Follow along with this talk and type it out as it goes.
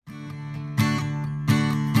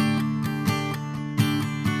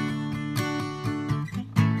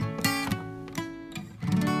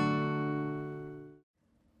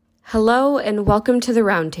Hello and welcome to The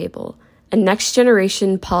Roundtable, a Next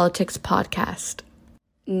Generation Politics podcast.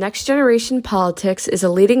 Next Generation Politics is a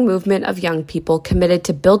leading movement of young people committed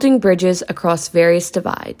to building bridges across various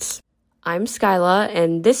divides. I'm Skyla,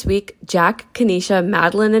 and this week, Jack, Kanisha,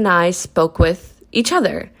 Madeline, and I spoke with each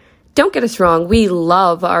other. Don't get us wrong, we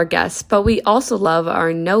love our guests, but we also love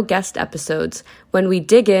our no-guest episodes when we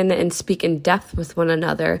dig in and speak in depth with one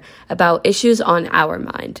another about issues on our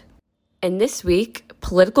mind. And this week,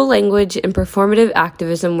 political language and performative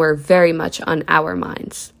activism were very much on our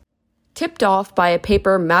minds. Tipped off by a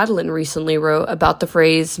paper Madeline recently wrote about the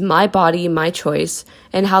phrase, "my body, my choice,"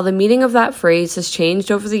 and how the meaning of that phrase has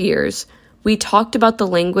changed over the years, we talked about the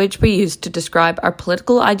language we use to describe our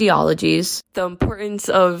political ideologies, the importance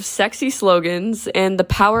of sexy slogans, and the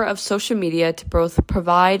power of social media to both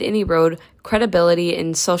provide and erode credibility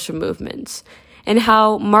in social movements, and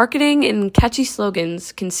how marketing and catchy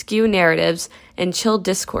slogans can skew narratives and chill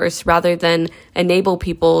discourse rather than enable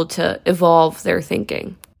people to evolve their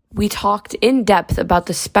thinking. We talked in depth about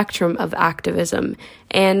the spectrum of activism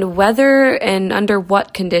and whether and under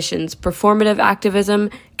what conditions performative activism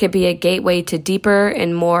could be a gateway to deeper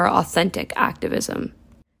and more authentic activism.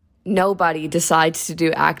 Nobody decides to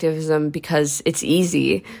do activism because it's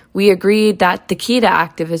easy. We agreed that the key to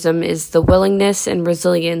activism is the willingness and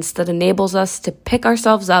resilience that enables us to pick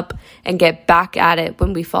ourselves up and get back at it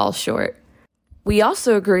when we fall short. We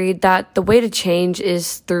also agreed that the way to change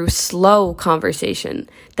is through slow conversation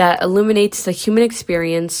that illuminates the human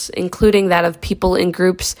experience, including that of people in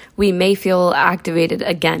groups we may feel activated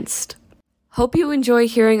against. Hope you enjoy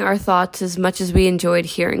hearing our thoughts as much as we enjoyed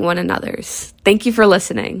hearing one another's. Thank you for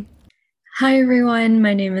listening. Hi everyone,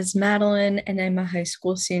 my name is Madeline and I'm a high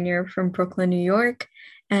school senior from Brooklyn, New York.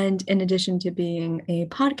 And in addition to being a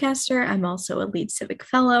podcaster, I'm also a lead civic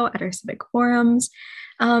fellow at our civic forums.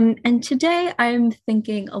 And today I'm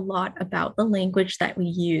thinking a lot about the language that we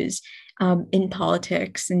use in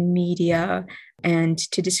politics and media and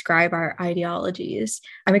to describe our ideologies.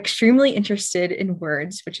 I'm extremely interested in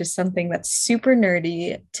words, which is something that's super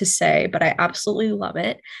nerdy to say, but I absolutely love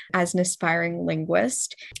it. As an aspiring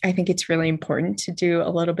linguist, I think it's really important to do a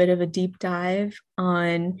little bit of a deep dive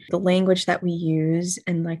on the language that we use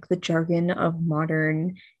and like the jargon of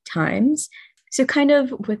modern times. So kind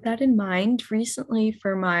of with that in mind, recently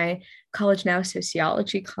for my College Now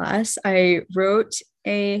sociology class, I wrote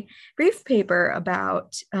a brief paper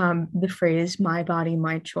about the phrase, "my body,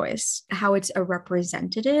 my choice," how it's a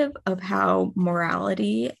representative of how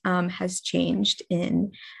morality has changed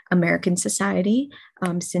in American society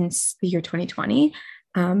since the year 2020.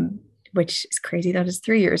 Which is crazy. That is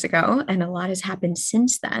 3 years ago. And a lot has happened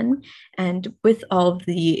since then. And with all of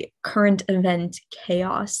the current event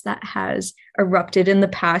chaos that has erupted in the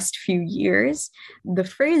past few years, the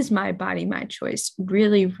phrase, "my body, my choice,"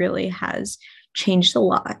 really, really has changed a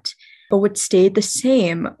lot. But what stayed the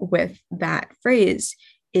same with that phrase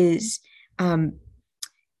is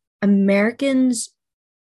Americans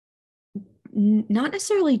not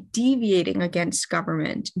necessarily deviating against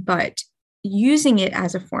government, but using it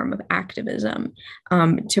as a form of activism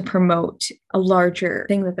to promote a larger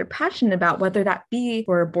thing that they're passionate about, whether that be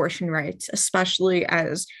for abortion rights, especially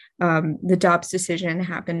as the Dobbs decision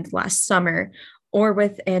happened last summer, or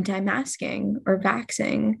with anti-masking or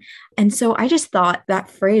vaxxing. And so I just thought that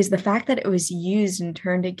phrase, the fact that it was used and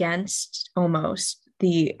turned against almost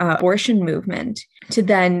the abortion movement to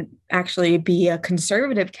then actually be a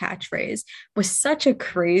conservative catchphrase was such a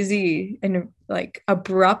crazy and like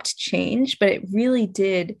abrupt change, but it really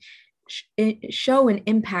did show and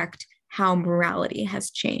impact how morality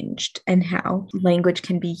has changed and how language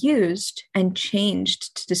can be used and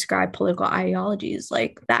changed to describe political ideologies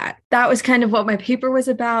like that. That was kind of what my paper was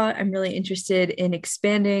about. I'm really interested in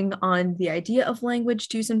expanding on the idea of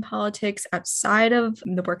language used in politics outside of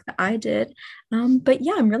the work that I did. But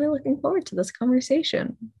yeah, I'm really looking forward to this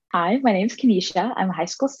conversation. Hi, my name is Kanisha. I'm a high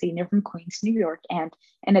school senior from Queens, New York. And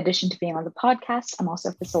in addition to being on the podcast, I'm also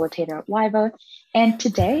a facilitator at YVOTE. And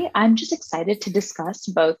today I'm just excited to discuss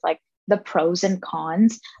both like the pros and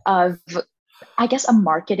cons of, I guess, a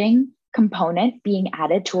marketing component being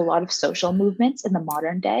added to a lot of social movements in the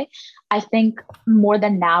modern day. I think more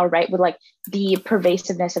than now, right, with like the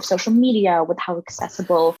pervasiveness of social media, with how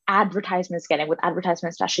accessible advertisements getting, with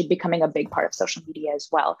advertisements actually becoming a big part of social media as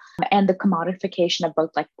well, and the commodification of both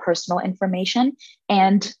like personal information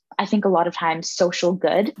and I think a lot of times social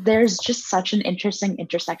good. There's just such an interesting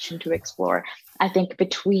intersection to explore, I think,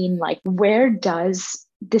 between like where does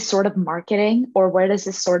this sort of marketing or where does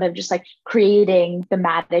this sort of just like creating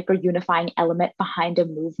thematic or unifying element behind a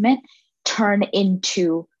movement turn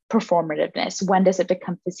into performativeness? When does it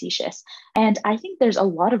become facetious? And I think there's a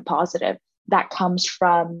lot of positive that comes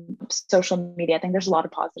from social media. I think there's a lot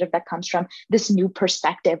of positive that comes from this new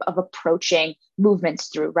perspective of approaching movements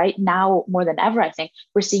through. Right now, more than ever, I think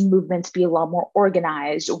we're seeing movements be a lot more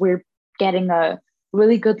organized. We're getting a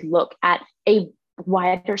really good look at a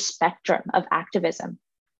wider spectrum of activism.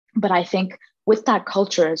 But I think with that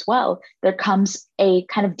culture as well, there comes a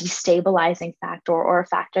kind of destabilizing factor, or a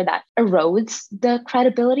factor that erodes the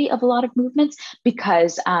credibility of a lot of movements,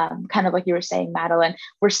 because kind of like you were saying, Madeline,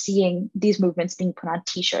 we're seeing these movements being put on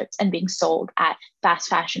t-shirts and being sold at fast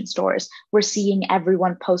fashion stores. We're seeing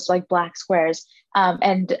everyone post like black squares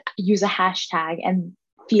and use a hashtag and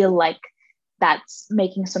feel like that's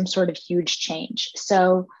making some sort of huge change.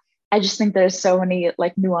 So I just think there's so many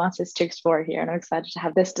like nuances to explore here, and I'm excited to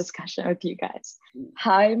have this discussion with you guys.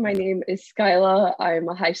 Hi, my name is Skyla. I'm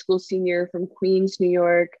a high school senior from Queens, New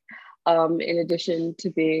York. In addition to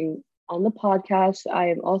being on the podcast,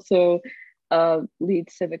 I am also a lead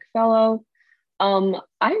civic fellow.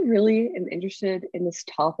 I really am interested in this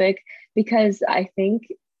topic because I think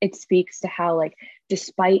it speaks to how, like,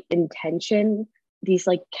 despite intention, these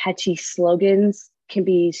like catchy slogans can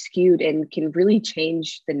be skewed and can really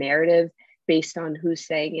change the narrative based on who's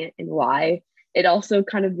saying it and why. It also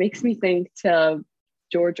kind of makes me think to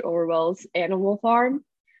George Orwell's Animal Farm,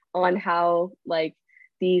 on how like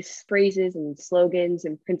these phrases and slogans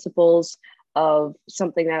and principles of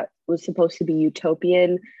something that was supposed to be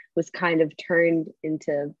utopian was kind of turned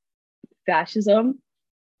into fascism.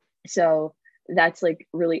 So that's like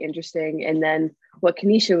really interesting. And then what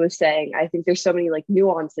Kanisha was saying, I think there's so many like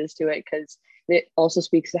nuances to it, because it also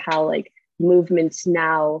speaks to how like movements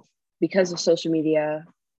now, because of social media,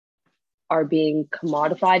 are being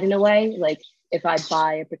commodified in a way. Like if I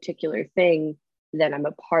buy a particular thing, then I'm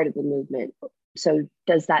a part of the movement. So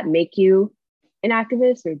does that make you an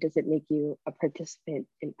activist, or does it make you a participant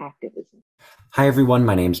in activism? Hi, everyone.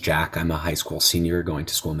 My name's Jack. I'm a high school senior going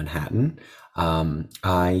to school in Manhattan.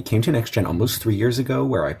 I came to NextGen almost 3 years ago,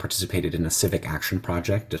 where I participated in a civic action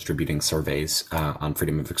project distributing surveys on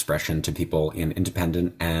freedom of expression to people in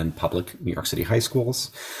independent and public New York City high schools.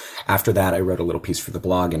 After that, I wrote a little piece for the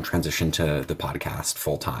blog and transitioned to the podcast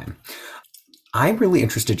full time. I'm really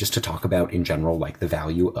interested just to talk about in general, like the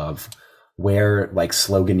value of where like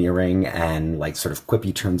sloganeering and like sort of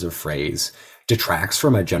quippy turns of phrase detracts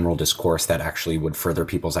from a general discourse that actually would further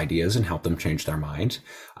people's ideas and help them change their mind.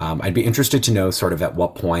 I'd be interested to know sort of at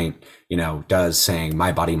what point, does saying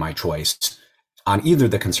my body, my choice on either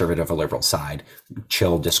the conservative or liberal side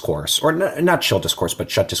chill discourse, or not chill discourse, but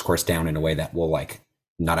shut discourse down in a way that will like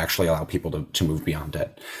not actually allow people to move beyond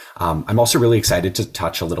it. I'm also really excited to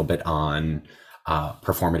touch a little bit on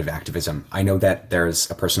performative activism. I know that there's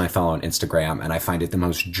a person I follow on Instagram, and I find it the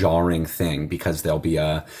most jarring thing, because there'll be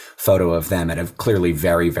a photo of them at a clearly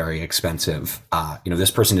very, very expensive,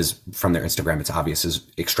 this person is, from their Instagram, it's obvious, is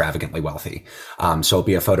extravagantly wealthy. So it'll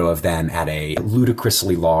be a photo of them at a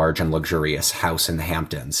ludicrously large and luxurious house in the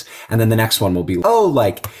Hamptons. And then the next one will be,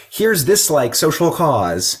 here's this like social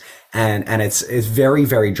cause. And it's very,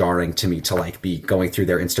 very jarring to me to like be going through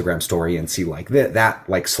their Instagram story and see like that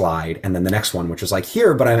like slide. And then the next one, which is like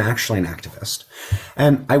here, but I'm actually an activist.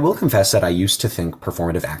 And I will confess that I used to think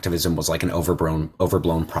performative activism was like an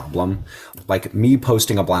overblown problem. Like me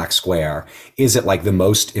posting a black square, is it like the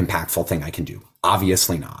most impactful thing I can do?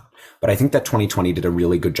 Obviously not. But I think that 2020 did a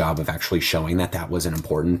really good job of actually showing that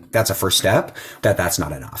that's a first step, that's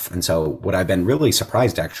not enough. And so what I've been really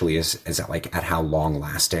surprised actually is at how long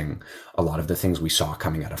lasting a lot of the things we saw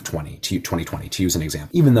coming out of 2020, to use an example.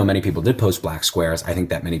 Even though many people did post black squares, I think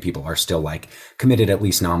that many people are still like committed, at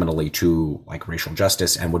least nominally, to like racial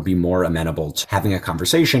justice, and would be more amenable to having a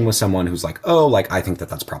conversation with someone who's like, I think that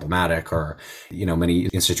that's problematic, or, many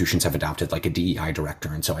institutions have adopted like a DEI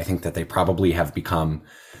director. And so I think that they probably have become,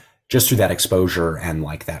 just through that exposure and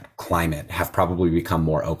like that climate, have probably become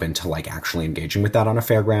more open to like actually engaging with that on a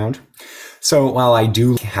fair ground. So while I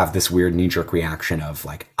do have this weird knee-jerk reaction of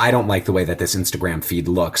like, I don't like the way that this Instagram feed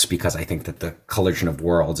looks, because I think that the collision of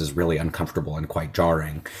worlds is really uncomfortable and quite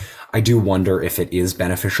jarring, I do wonder if it is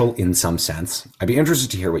beneficial in some sense. I'd be interested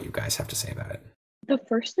to hear what you guys have to say about it. The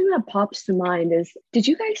first thing that pops to mind is, did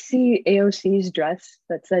you guys see AOC's dress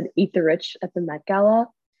that said "Eat the Rich" at the Met Gala?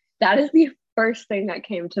 That is the first thing that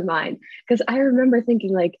came to mind, because I remember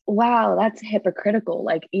thinking like, wow, that's hypocritical.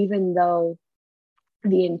 Like, even though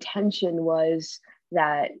the intention was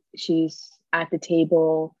that she's at the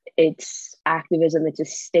table, it's activism, it's a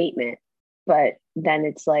statement, but then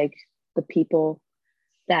it's like the people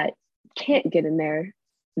that can't get in there,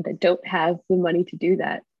 that don't have the money to do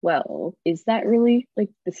that. Well, is that really like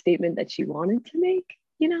the statement that she wanted to make?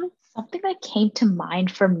 Something that came to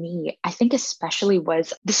mind for me, I think especially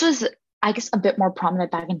this was, I guess, a bit more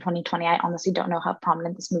prominent back in 2020. I honestly don't know how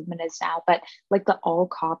prominent this movement is now, but like the all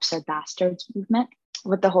cops are bastards movement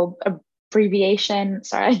with the whole abbreviation.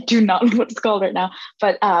 Sorry, I do not know what it's called right now,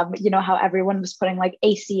 but how everyone was putting like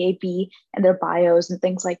ACAB in their bios and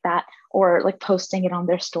things like that, or like posting it on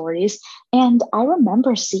their stories. And I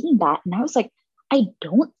remember seeing that and I was like, I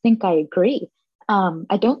don't think I agree.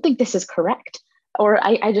 I don't think this is correct. Or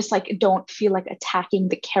I just like don't feel like attacking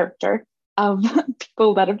the character of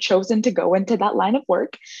people that have chosen to go into that line of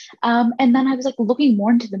work. And then I was like looking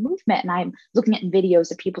more into the movement and I'm looking at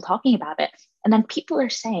videos of people talking about it. And then people are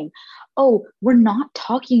saying, oh, we're not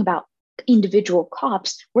talking about individual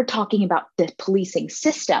cops, we're talking about the policing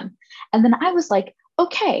system. And then I was like,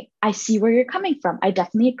 okay, I see where you're coming from. I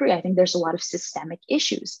definitely agree. I think there's a lot of systemic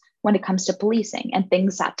issues when it comes to policing and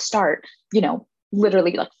things that start,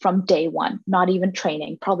 literally like from day one, not even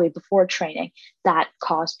training, probably before training, that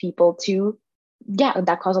cause people to,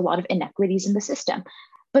 that cause a lot of inequities in the system.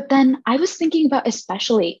 But then I was thinking about,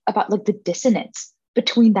 especially about like the dissonance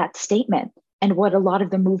between that statement and what a lot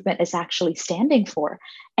of the movement is actually standing for.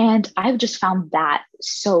 And I've just found that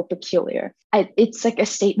so peculiar. It's like a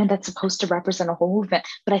statement that's supposed to represent a whole movement,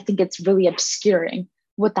 but I think it's really obscuring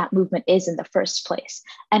what that movement is in the first place.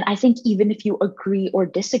 And I think even if you agree or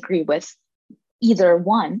disagree with either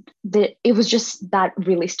one, that it was just that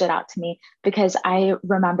really stood out to me, because I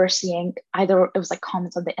remember seeing either it was like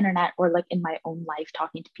comments on the internet or like in my own life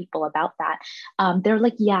talking to people about that. They're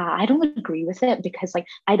like, yeah, I don't agree with it because like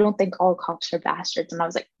I don't think all cops are bastards. And I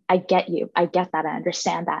was like, I get you, I get that, I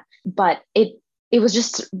understand that, but it was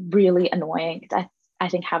just really annoying. I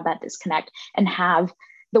think have that disconnect and have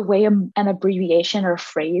the way an abbreviation or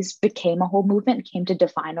phrase became a whole movement, came to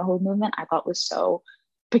define a whole movement, I thought was so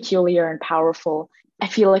peculiar and powerful. I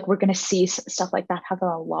feel like we're going to see stuff like that happen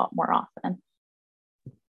a lot more often.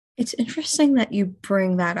 It's interesting that you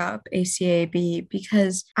bring that up, ACAB,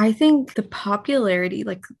 because I think the popularity,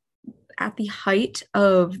 like at the height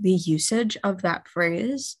of the usage of that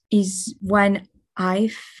phrase, is when I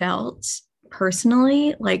felt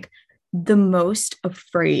personally like the most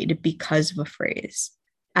afraid because of a phrase.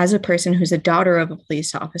 As a person who's a daughter of a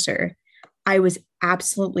police officer, I was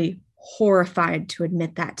absolutely horrified to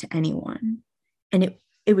admit that to anyone. And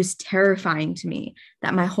it was terrifying to me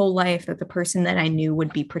that my whole life that the person that I knew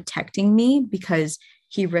would be protecting me, because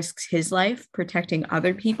he risks his life protecting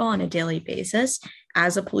other people on a daily basis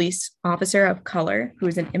as a police officer of color who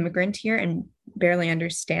is an immigrant here and barely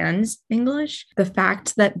understands English. The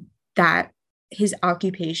fact that his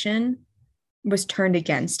occupation was turned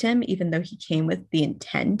against him, even though he came with the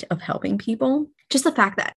intent of helping people. Just the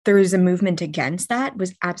fact that there was a movement against that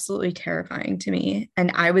was absolutely terrifying to me.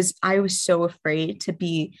 And I was so afraid to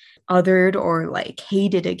be othered or like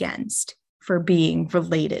hated against for being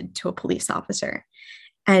related to a police officer.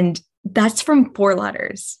 And that's from 4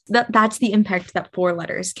 letters. That's the impact that 4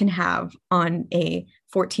 letters can have on a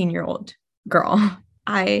 14-year-old girl.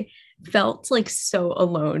 I felt like so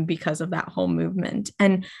alone because of that whole movement.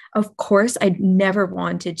 And of course, I never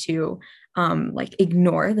wanted to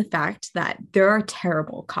ignore the fact that there are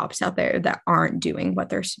terrible cops out there that aren't doing what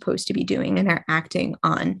they're supposed to be doing and are acting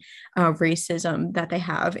on racism that they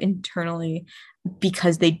have internally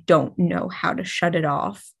because they don't know how to shut it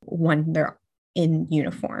off when they're in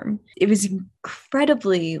uniform. It was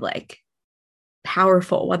incredibly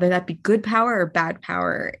powerful, whether that be good power or bad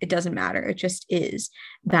power, it doesn't matter. It just is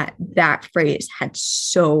that phrase had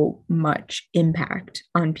so much impact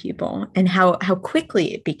on people and how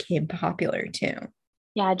quickly it became popular too.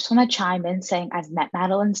 Yeah, I just want to chime in saying I've met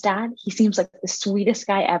Madeline's dad. He seems like the sweetest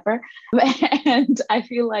guy ever. And I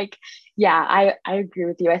feel like, yeah, I agree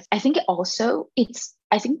with you. I think also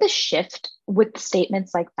I think the shift with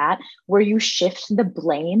statements like that, where you shift the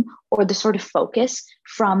blame or the sort of focus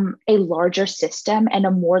from a larger system and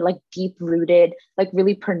a more deep rooted,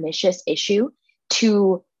 really pernicious issue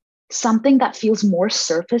to something that feels more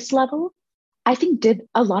surface level, I think did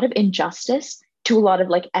a lot of injustice to a lot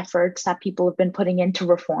of efforts that people have been putting in to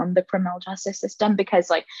reform the criminal justice system.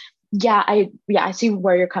 Because I see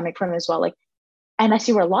where you're coming from as well. And I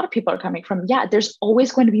see where a lot of people are coming from. Yeah, there's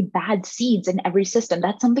always going to be bad seeds in every system.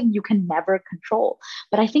 That's something you can never control.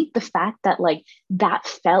 But I think the fact that that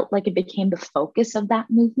felt like it became the focus of that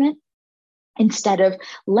movement, instead of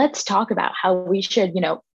let's talk about how we should,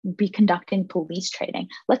 be conducting police training.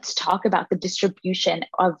 Let's talk about the distribution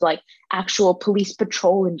of actual police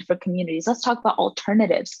patrol in different communities. Let's talk about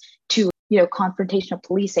alternatives to, confrontational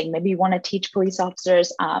policing. Maybe you want to teach police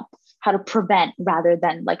officers how to prevent rather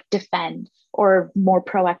than defend, or more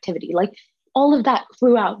proactivity. all of that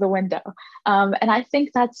flew out the window. And I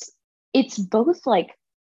think it's both like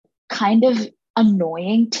kind of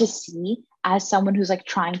annoying to see as someone who's like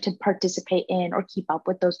trying to participate in or keep up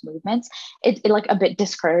with those movements. It like a bit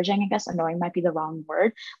discouraging, I guess. Annoying might be the wrong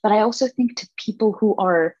word, but I also think to people who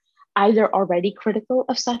are either already critical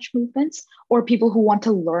of such movements or people who want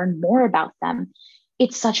to learn more about them,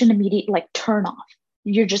 it's such an immediate like turn off.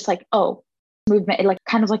 You're just like, oh, movement, it like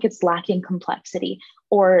kind of like it's lacking complexity,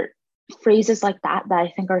 or phrases like that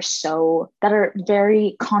I think that are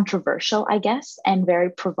very controversial, I guess, and very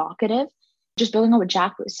provocative. Just building on what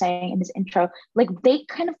Jack was saying in his intro, like they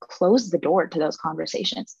kind of close the door to those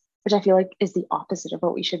conversations, which I feel like is the opposite of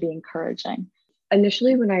what we should be encouraging.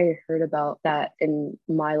 Initially, when I heard about that, and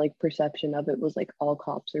my like perception of it was like all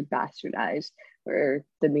cops are bastardized, where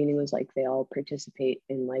the meaning was like they all participate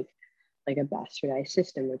in like a bastardized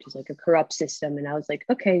system, which is like a corrupt system. And I was like,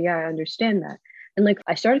 okay, yeah, I understand that. And like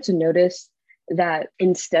I started to notice that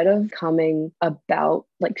instead of coming about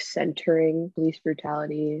like centering police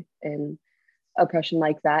brutality and oppression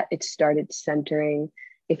like that, it started centering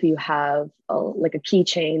if you have like a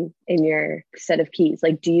keychain in your set of keys,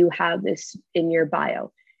 like, do you have this in your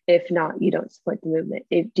bio? If not, you don't support the movement.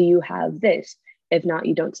 Do you have this? If not,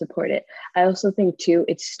 you don't support it. I also think too,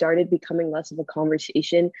 it started becoming less of a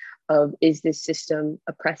conversation of, is this system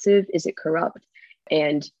oppressive? Is it corrupt?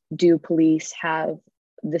 And do police have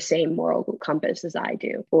the same moral compass as I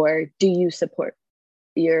do? Or do you support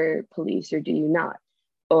your police or do you not?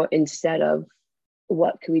 Or instead of,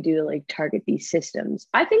 what can we do to like target these systems?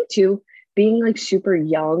 I think too, being like super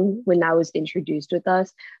young when that was introduced with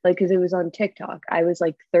us, like, because it was on TikTok. I was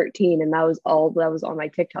like 13 and that was all that was on my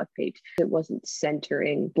TikTok page. It wasn't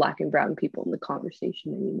centering Black and brown people in the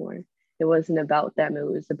conversation anymore. It wasn't about them. It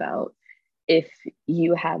was about, if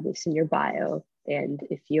you have this in your bio and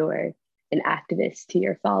if you're an activist to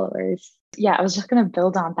your followers. Yeah, I was just going to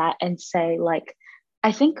build on that and say, like,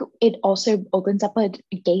 I think it also opens up a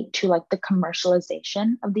gate to like the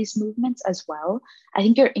commercialization of these movements as well. I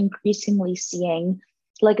think you're increasingly seeing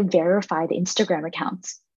like verified Instagram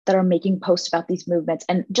accounts that are making posts about these movements.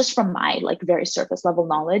 And just from my like very surface level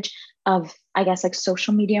knowledge of, I guess, like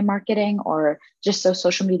social media marketing or just those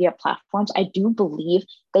social media platforms, I do believe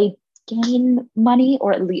they gain money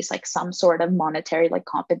or at least like some sort of monetary like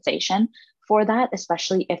compensation for that,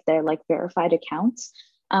 especially if they're like verified accounts.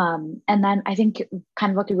 And then I think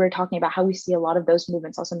kind of like we were talking about how we see a lot of those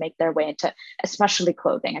movements also make their way into, especially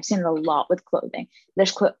clothing. I've seen it a lot with clothing.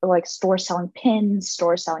 There's like stores selling pins,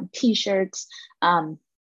 stores selling t-shirts. I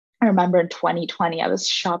remember in 2020, I was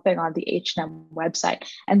shopping on the H&M website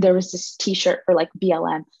and there was this t-shirt for like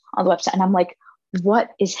BLM on the website. And I'm like,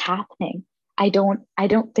 what is happening? I don't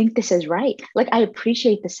think this is right. Like, I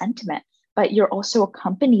appreciate the sentiment, but you're also a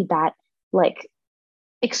company that like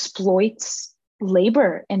exploits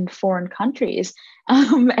labor in foreign countries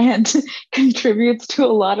and contributes to a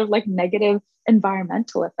lot of like negative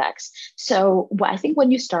environmental effects. So I think when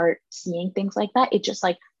you start seeing things like that, it just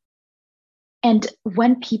like, and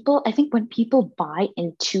when people buy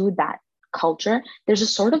into that culture, there's a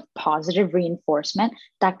sort of positive reinforcement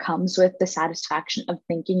that comes with the satisfaction of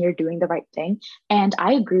thinking you're doing the right thing. And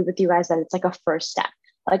I agree with you guys that it's like a first step,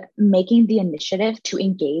 like making the initiative to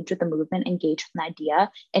engage with the movement, engage with an idea,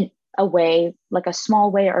 and a way, like a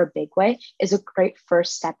small way or a big way, is a great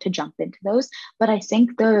first step to jump into those. But I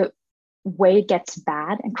think the way it gets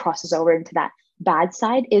bad and crosses over into that bad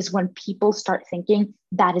side is when people start thinking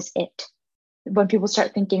that is it. When people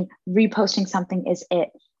start thinking reposting something is it.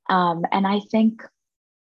 And I think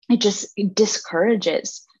it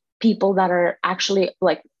discourages people that are actually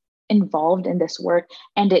like involved in this work,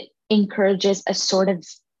 and it encourages a sort of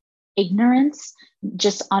ignorance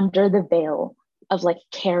just under the veil of like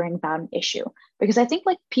caring about an issue. Because I think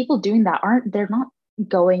like people doing that they're not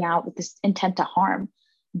going out with this intent to harm,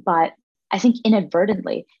 but I think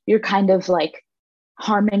inadvertently you're kind of like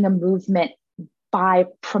harming a movement by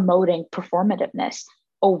promoting performativeness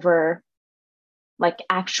over like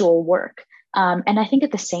actual work. And I think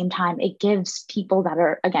at the same time, it gives people that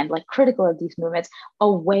are, again, like critical of these movements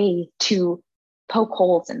a way to poke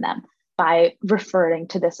holes in them by referring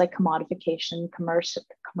to this like commodification,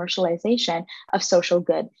 commercialization of social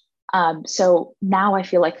good. So now I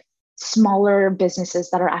feel like smaller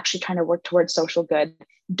businesses that are actually trying to work towards social good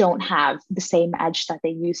don't have the same edge that they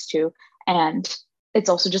used to. And it's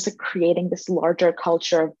also just like creating this larger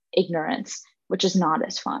culture of ignorance, which is not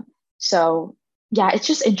as fun. So yeah, it's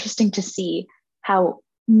just interesting to see how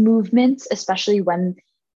movements, especially when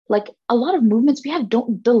like a lot of movements we have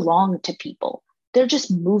don't belong to people. They're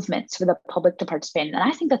just movements for the public to participate in. And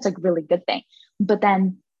I think that's a really good thing. But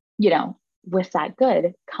then, with that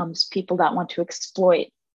good comes people that want to exploit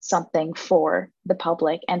something for the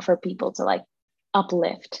public and for people to like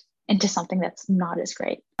uplift into something that's not as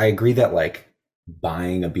great. I agree that like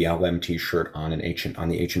buying a BLM t-shirt on on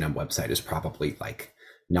the H&M website is probably like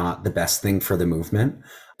not the best thing for the movement.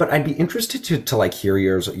 But I'd be interested to like hear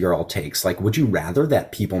your all takes. Like, would you rather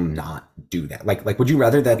that people not do that? Like would you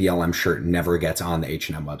rather that BLM shirt never gets on the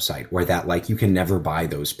H&M website, or that like you can never buy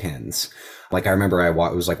those pins? Like I remember I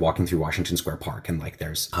was like walking through Washington Square Park, and like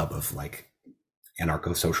there's a hub of like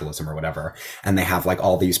anarcho-socialism or whatever, and they have like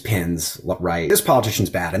all these pins, right? This politician's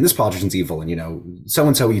bad and this politician's evil, and you know,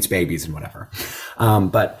 so-and-so eats babies and whatever.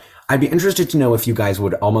 But I'd be interested to know if you guys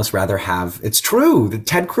would almost rather have, it's true, the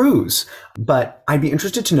Ted Cruz, but I'd be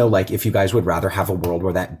interested to know like if you guys would rather have a world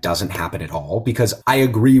where that doesn't happen at all, because I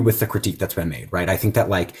agree with the critique that's been made, right? I think that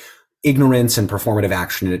like ignorance and performative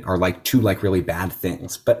action are like two like really bad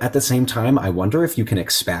things. But at the same time, I wonder if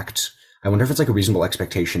it's like a reasonable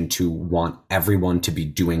expectation to want everyone to be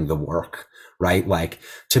doing the work, right? Like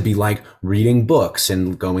to be like reading books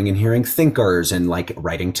and going and hearing thinkers and like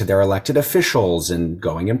writing to their elected officials and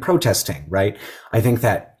going and protesting, right? I think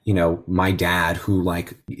that, you know, my dad, who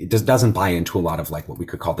like doesn't buy into a lot of like what we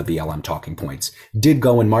could call the BLM talking points, did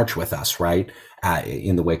go and march with us, right?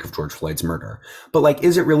 In the wake of George Floyd's murder. But like,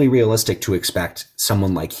 is it really realistic to expect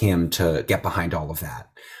someone like him to get behind all of that?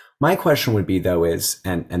 My question would be though is,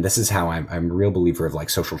 and this is how I'm a real believer of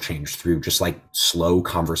like social change through just like slow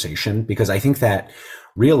conversation, because I think that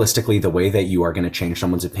realistically, the way that you are going to change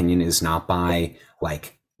someone's opinion is not by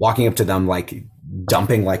like walking up to them, like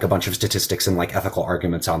dumping like a bunch of statistics and like ethical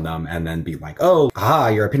arguments on them and then be like, oh,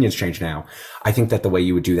 your opinion's changed now. I think that the way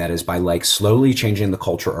you would do that is by like slowly changing the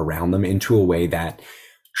culture around them into a way that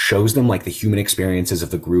shows them like the human experiences of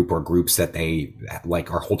the group or groups that they like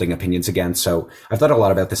are holding opinions against. So I've thought a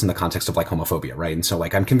lot about this in the context of like homophobia, right? And so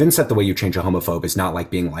like I'm convinced that the way you change a homophobe is not like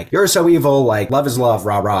being like, you're so evil, like love is love,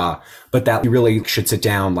 rah rah, but that you really should sit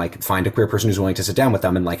down, like find a queer person who's willing to sit down with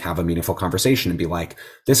them and like have a meaningful conversation and be like,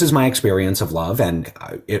 this is my experience of love and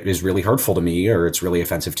it is really hurtful to me, or it's really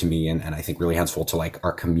offensive to me, and I think really hurtful to like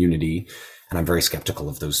our community. And I'm very skeptical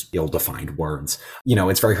of those ill-defined words. You know,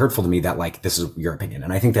 it's very hurtful to me that like, this is your opinion.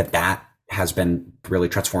 And I think that that has been really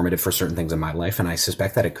transformative for certain things in my life. And I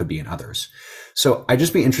suspect that it could be in others. So I'd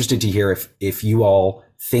just be interested to hear if you all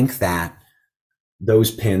think that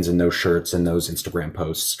those pins and those shirts and those Instagram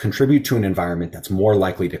posts contribute to an environment that's more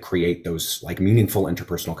likely to create those like meaningful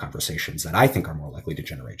interpersonal conversations that I think are more likely to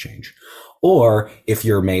generate change. Or if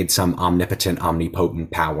you're made some omnipotent,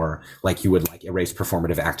 omnipotent power, like you would like erase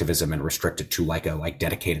performative activism and restrict it to like a like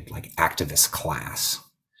dedicated like activist class.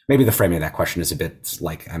 Maybe the framing of that question is a bit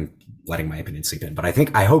like I'm letting my opinion sleep in, but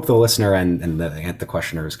I hope the listener and the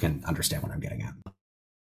questioners can understand what I'm getting at.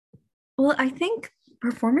 Well, I think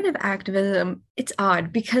performative activism, it's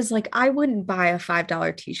odd because like I wouldn't buy a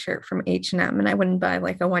 $5 t-shirt from H&M and I wouldn't buy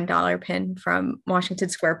like a $1 pin from Washington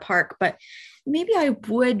Square Park, but maybe I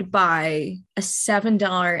would buy a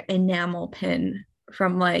 $7 enamel pin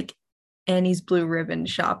from like Annie's Blue Ribbon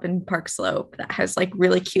shop in Park Slope that has like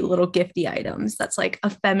really cute little gifty items. That's like a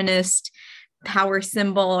feminist power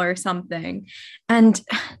symbol or something. And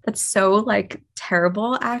that's so like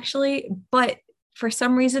terrible actually, but for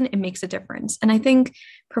some reason, it makes a difference. And I think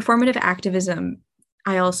performative activism,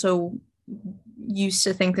 I also used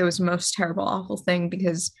to think that was the most terrible, awful thing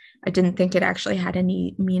because I didn't think it actually had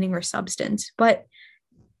any meaning or substance. But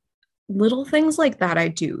little things like that, I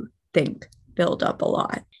do think build up a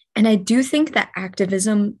lot. And I do think that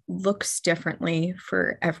activism looks differently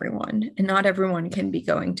for everyone. And not everyone can be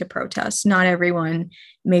going to protests. Not everyone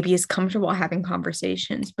maybe is comfortable having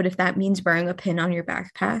conversations. But if that means wearing a pin on your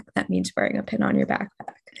backpack, that means wearing a pin on your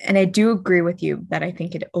backpack. And I do agree with you that I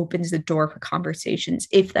think it opens the door for conversations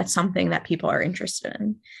if that's something that people are interested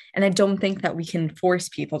in. And I don't think that we can force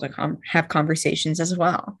people to have conversations as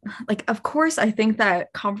well. Like, of course, I think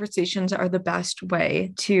that conversations are the best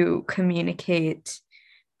way to communicate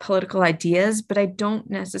political ideas, but I don't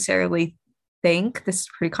necessarily think, this is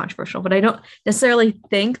pretty controversial, but I don't necessarily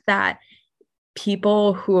think that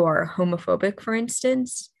people who are homophobic, for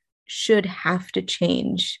instance, should have to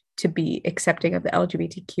change to be accepting of the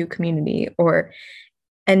LGBTQ community,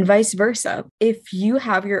 and vice versa. If you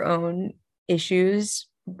have your own issues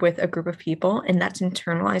with a group of people and that's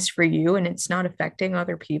internalized for you and it's not affecting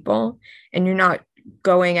other people and you're not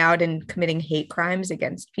going out and committing hate crimes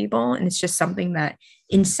against people, and it's just something that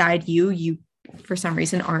inside you for some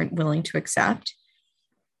reason aren't willing to accept,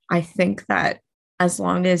 I think that as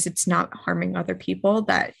long as it's not harming other people,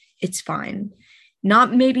 that it's fine.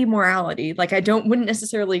 Not maybe morality, like I wouldn't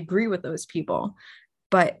necessarily agree with those people,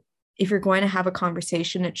 but if you're going to have a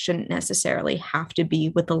conversation, it shouldn't necessarily have to be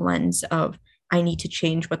with the lens of, I need to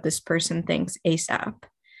change what this person thinks ASAP.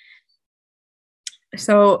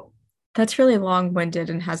 So that's really long-winded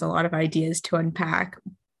and has a lot of ideas to unpack.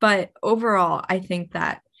 But overall, I think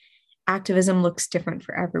that activism looks different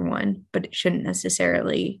for everyone, but it shouldn't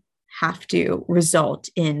necessarily have to result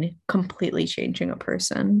in completely changing a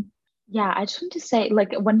person. Yeah, I just want to say,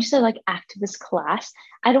 like, when you say like activist class,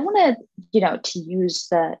 I don't want to use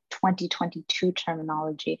the 2022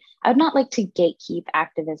 terminology. I would not like to gatekeep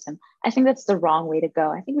activism. I think that's the wrong way to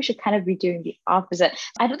go. I think we should kind of be doing the opposite.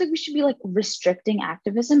 I don't think we should be like restricting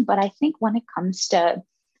activism, but I think when it comes to,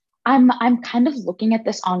 I'm kind of looking at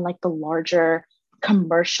this on like the larger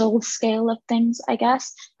commercial scale of things, I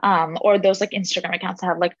guess, or those like Instagram accounts that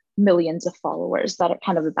have like millions of followers that are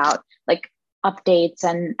kind of about like updates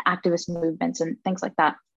and activist movements and things like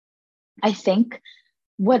that. I think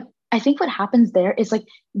what happens there is like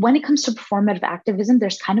when it comes to performative activism,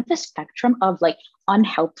 there's kind of a spectrum of like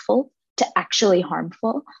unhelpful to actually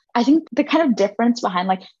harmful. I think the kind of difference behind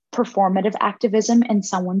like performative activism and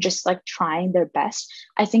someone just like trying their best,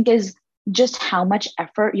 I think is just how much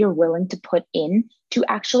effort you're willing to put in to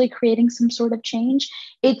actually creating some sort of change.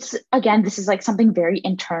 It's, again, this is like something very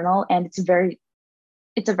internal, and it's a very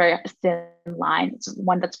thin line. It's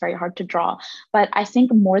one that's very hard to draw. But I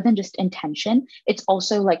think more than just intention, it's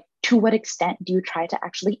also like, to what extent do you try to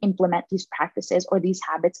actually implement these practices or these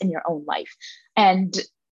habits in your own life? And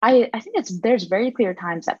I think there's very clear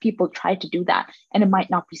times that people try to do that and it might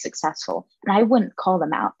not be successful. And I wouldn't call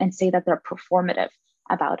them out and say that they're performative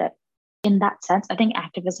about it. In that sense, I think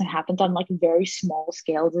activism happens on like very small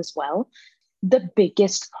scales as well. The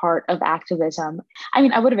biggest part of activism, I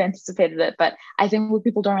mean, I would have anticipated it, but I think what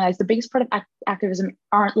people don't realize, the biggest part of activism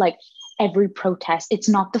aren't like every protest. It's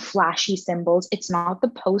not the flashy symbols. It's not the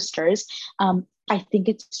posters. I think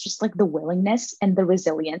it's just like the willingness and the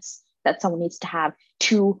resilience that someone needs to have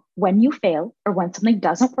to, when you fail or when something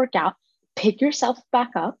doesn't work out, pick yourself back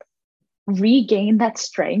up, regain that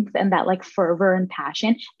strength and that like fervor and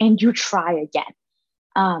passion, and you try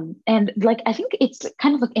again. And like, I think it's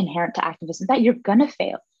kind of like inherent to activism that you're gonna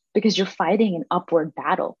fail because you're fighting an upward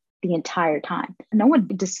battle the entire time. No one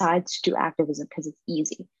decides to do activism because it's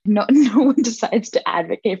easy. No one decides to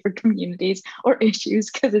advocate for communities or issues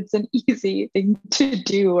because it's an easy thing to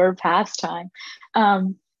do or pastime.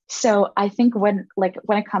 So I think when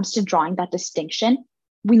it comes to drawing that distinction,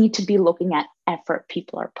 we need to be looking at effort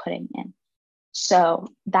people are putting in. So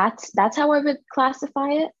that's how I would classify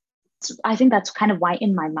it. I think that's kind of why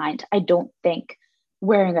in my mind, I don't think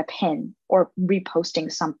wearing a pin or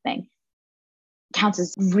reposting something counts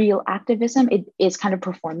as real activism. It is kind of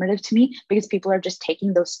performative to me because people are just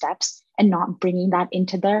taking those steps and not bringing that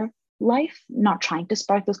into their life, not trying to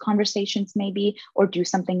spark those conversations maybe, or do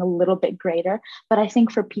something a little bit greater. But I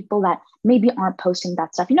think for people that maybe aren't posting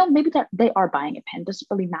that stuff, maybe that they are buying a pen, doesn't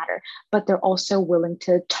really matter, but they're also willing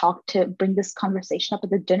to bring this conversation up at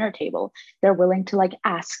the dinner table. They're willing to like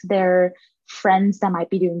ask their friends that might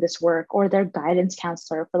be doing this work or their guidance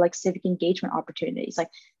counselor for like civic engagement opportunities. Like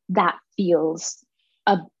that feels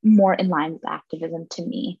more in line with activism to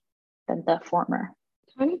me than the former.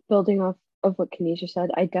 Kind of building off of what Kanisha said,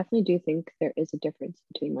 I definitely do think there is a difference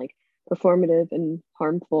between like performative and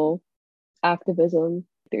harmful activism.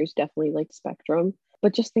 There's definitely like spectrum.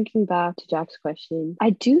 But just thinking back to Jack's question, I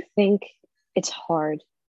do think it's hard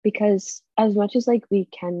because as much as like we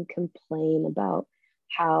can complain about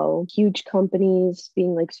how huge companies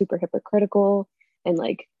being like super hypocritical and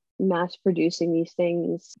like mass producing these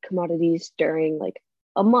things, commodities during like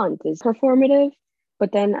a month is performative.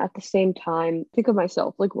 But then at the same time, think of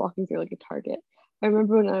myself like walking through like a Target. I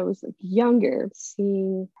remember when I was like younger,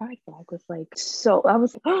 seeing Pride flag was like so, I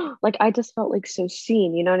was like, I just felt like so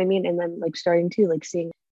seen, you know what I mean? And then like starting to like seeing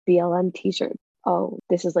BLM t-shirts. Oh,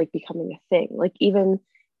 this is like becoming a thing. Like even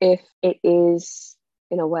if it is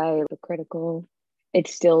in a way critical, it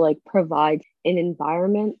still like provides an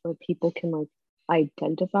environment where people can like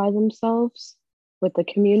identify themselves with the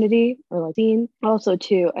community or like scene. Also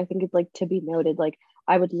too, I think it's like to be noted, like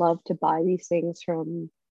I would love to buy these things from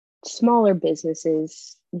smaller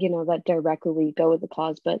businesses, that directly go with the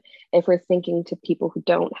cause. But if we're thinking to people who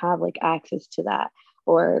don't have like access to that,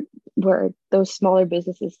 or where those smaller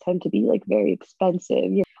businesses tend to be like very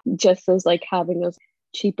expensive, just those like having those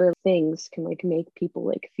cheaper things can like make people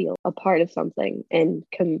like feel a part of something and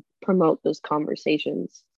can promote those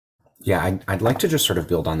conversations. Yeah, I'd like to just sort of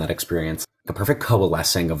build on that experience. The perfect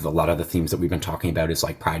coalescing of a lot of the themes that we've been talking about is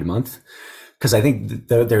like Pride Month. Because I think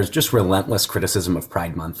there's just relentless criticism of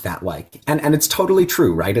Pride Month that like, and it's totally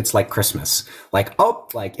true, right? It's like Christmas. Like, oh,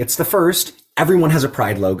 like it's the first, everyone has a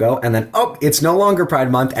Pride logo, and then, oh, it's no longer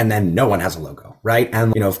Pride Month, and then no one has a logo, right?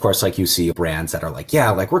 And, of course, like you see brands that are like,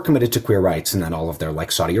 yeah, like we're committed to queer rights, and then all of their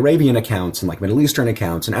like Saudi Arabian accounts and like Middle Eastern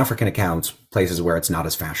accounts and African accounts, places where it's not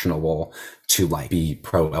as fashionable to like be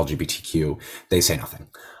pro LGBTQ, they say nothing.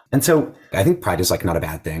 And so I think pride is like not a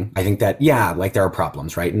bad thing. I think that, yeah, like there are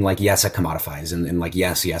problems, right? And like, yes, it commodifies and like,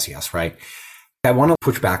 yes, right? I want to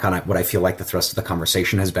push back on what I feel like the thrust of the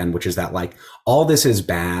conversation has been, which is that like all this is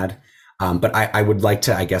bad. But I would like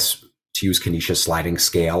to, I guess, to use Kenisha's sliding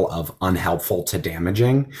scale of unhelpful to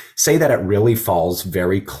damaging, say that it really falls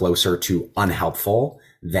very closer to unhelpful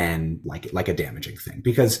than like a damaging thing.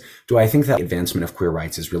 Because do I think that advancement of queer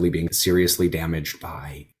rights is really being seriously damaged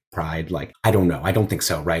by pride? Like, I don't know. I don't think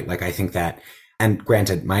so, right? Like, I think that, and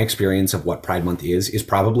granted, my experience of what Pride Month is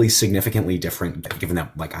probably significantly different, given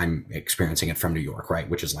that like I'm experiencing it from New York, right?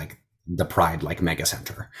 Which is like the Pride like mega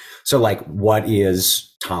center. So like, what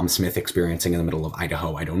is Tom Smith experiencing in the middle of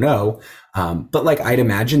Idaho? I don't know. But like, I'd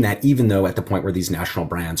imagine that even though at the point where these national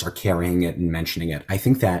brands are carrying it and mentioning it, I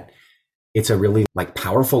think that it's a really like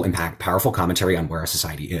powerful impact, powerful commentary on where our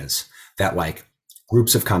society is, that like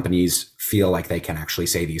groups of companies feel like they can actually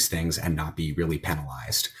say these things and not be really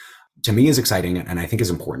penalized. To me is exciting, and I think is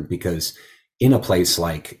important, because in a place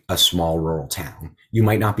like a small rural town, you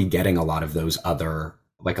might not be getting a lot of those other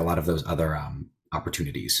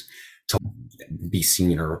opportunities to be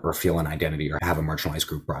seen or feel an identity or have a marginalized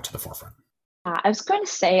group brought to the forefront. I was going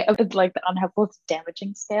to say of like the unhelpful to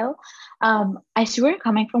damaging scale. I see where you're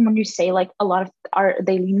coming from when you say like a lot of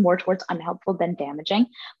they lean more towards unhelpful than damaging,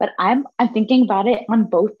 but I'm thinking about it on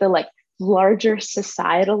both the like larger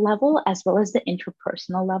societal level as well as the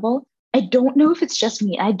interpersonal level. I don't know if it's just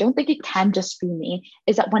me. I don't think it can just be me.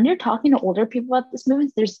 Is that when you're talking to older people about this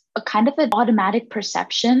movement, there's a kind of an automatic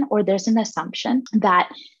perception, or there's an assumption that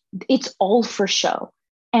it's all for show.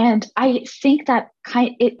 And I think that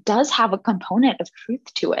it does have a component of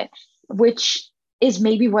truth to it, which is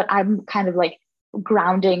maybe what I'm kind of like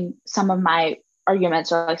grounding some of my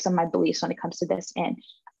arguments or like some of my beliefs when it comes to this in.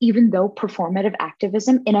 Even though performative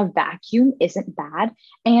activism in a vacuum isn't bad.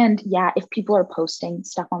 And yeah, if people are posting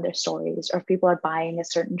stuff on their stories or if people are buying a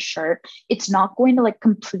certain shirt, it's not going to like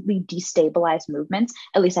completely destabilize movements.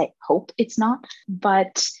 At least I hope it's not.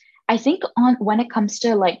 But I think when it comes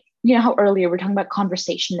to like, you know how earlier we're talking about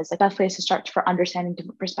conversation is like that place to start for understanding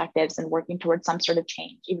different perspectives and working towards some sort of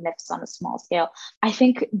change, even if it's on a small scale. I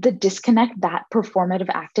think the disconnect that performative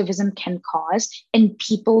activism can cause in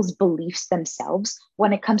people's beliefs themselves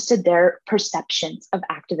when it comes to their perceptions of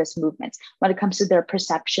activist movements, when it comes to their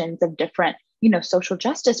perceptions of different, social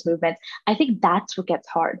justice movements, I think that's what gets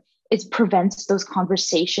hard. It prevents those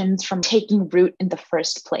conversations from taking root in the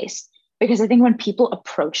first place. Because I think when people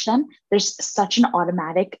approach them, there's such an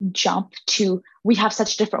automatic jump to, we have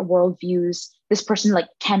such different worldviews. This person like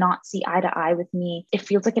cannot see eye to eye with me. It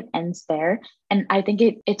feels like it ends there. And I think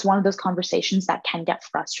it's one of those conversations that can get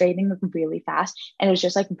frustrating really fast. And it's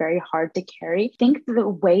just like very hard to carry. I think the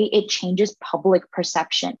way it changes public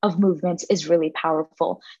perception of movements is really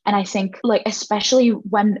powerful. And I think like, especially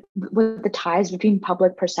with the ties between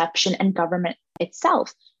public perception and government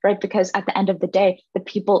itself, right? Because at the end of the day, the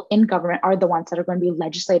people in government are the ones that are going to be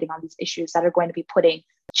legislating on these issues, that are going to be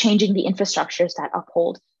changing the infrastructures that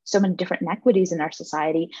uphold so many different inequities in our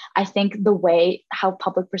society. I think the way how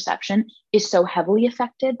public perception is so heavily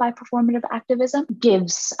affected by performative activism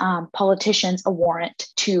gives politicians a warrant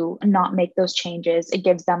to not make those changes. It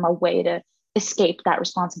gives them a way to escape that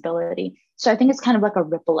responsibility. So I think it's kind of like a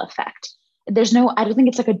ripple effect. I don't think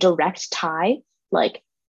it's like a direct tie, like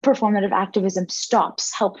performative activism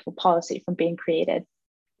stops helpful policy from being created.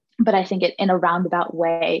 But I think in a roundabout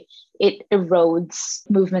way, it erodes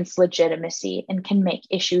movements' legitimacy and can make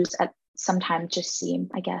issues sometimes just seem,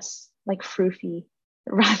 I guess, like froofy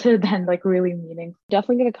rather than like really meaningful.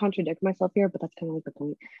 Definitely going to contradict myself here, but that's kind of like the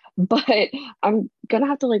point. But I'm going to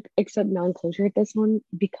have to like accept non-closure at this one,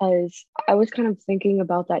 because I was kind of thinking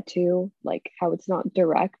about that too, like how it's not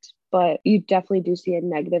direct, but you definitely do see a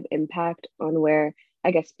negative impact on where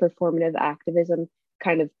I guess performative activism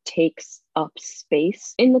kind of takes up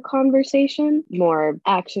space in the conversation. More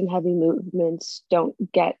action heavy movements don't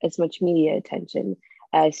get as much media attention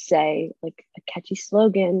as, say, like a catchy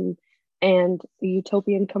slogan and a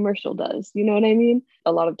utopian commercial does. You know what I mean?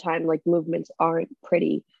 A lot of time, like movements aren't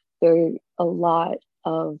pretty. There are a lot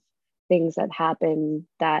of things that happen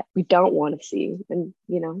that we don't want to see and,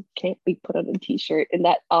 can't be put on a t-shirt. And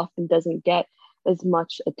that often doesn't get as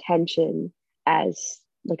much attention as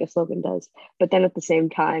like a slogan does. But then at the same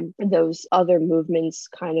time, those other movements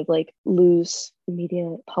kind of like lose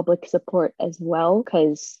media public support as well,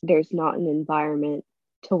 because there's not an environment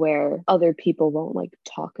to where other people won't like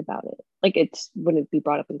talk about it. Like it's wouldn't be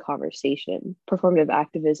brought up in conversation. Performative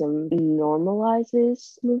activism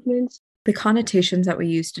normalizes movements. The connotations that we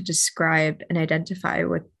use to describe and identify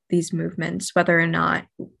with these movements, whether or not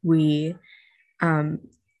we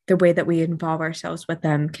the way that we involve ourselves with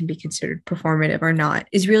them can be considered performative or not,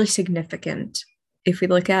 is really significant. If we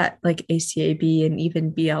look at like ACAB and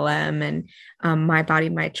even BLM and My Body,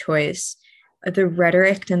 My Choice, the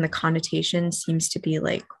rhetoric and the connotation seems to be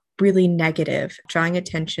like really negative, drawing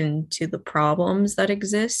attention to the problems that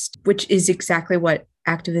exist, which is exactly what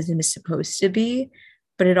activism is supposed to be.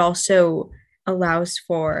 But it also allows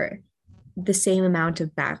for the same amount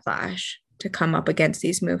of backlash to come up against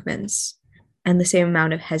these movements and the same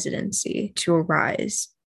amount of hesitancy to arise.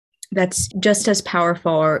 That's just as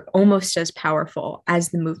powerful or almost as powerful as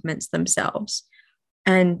the movements themselves.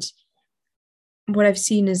 And what I've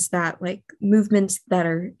seen is that like movements that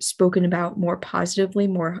are spoken about more positively,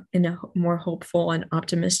 more in a more hopeful and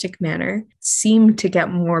optimistic manner, seem to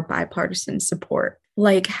get more bipartisan support.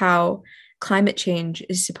 Like how climate change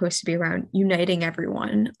is supposed to be around uniting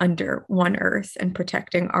everyone under one earth and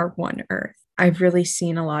protecting our one earth. I've really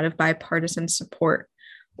seen a lot of bipartisan support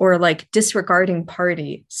or like disregarding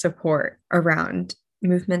party support around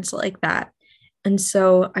movements like that. And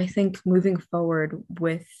so I think moving forward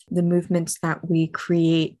with the movements that we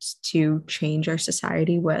create to change our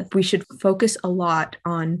society with, we should focus a lot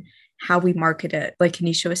on how we market it, like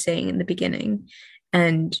Kanisha was saying in the beginning,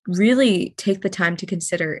 and really take the time to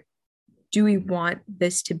consider, do we want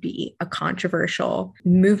this to be a controversial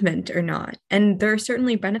movement or not? And there are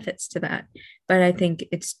certainly benefits to that. But I think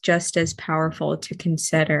it's just as powerful to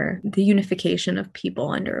consider the unification of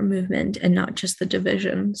people under a movement and not just the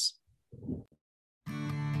divisions.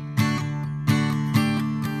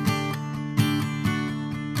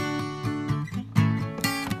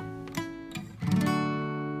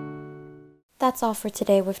 That's all for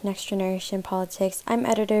today with Next Generation Politics. I'm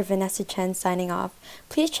editor Vanessa Chen signing off.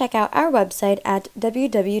 Please check out our website at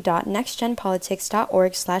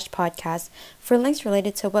www.nextgenpolitics.org/podcast for links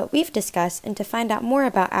related to what we've discussed and to find out more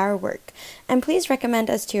about our work. And please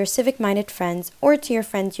recommend us to your civic-minded friends or to your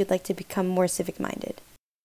friends you'd like to become more civic-minded.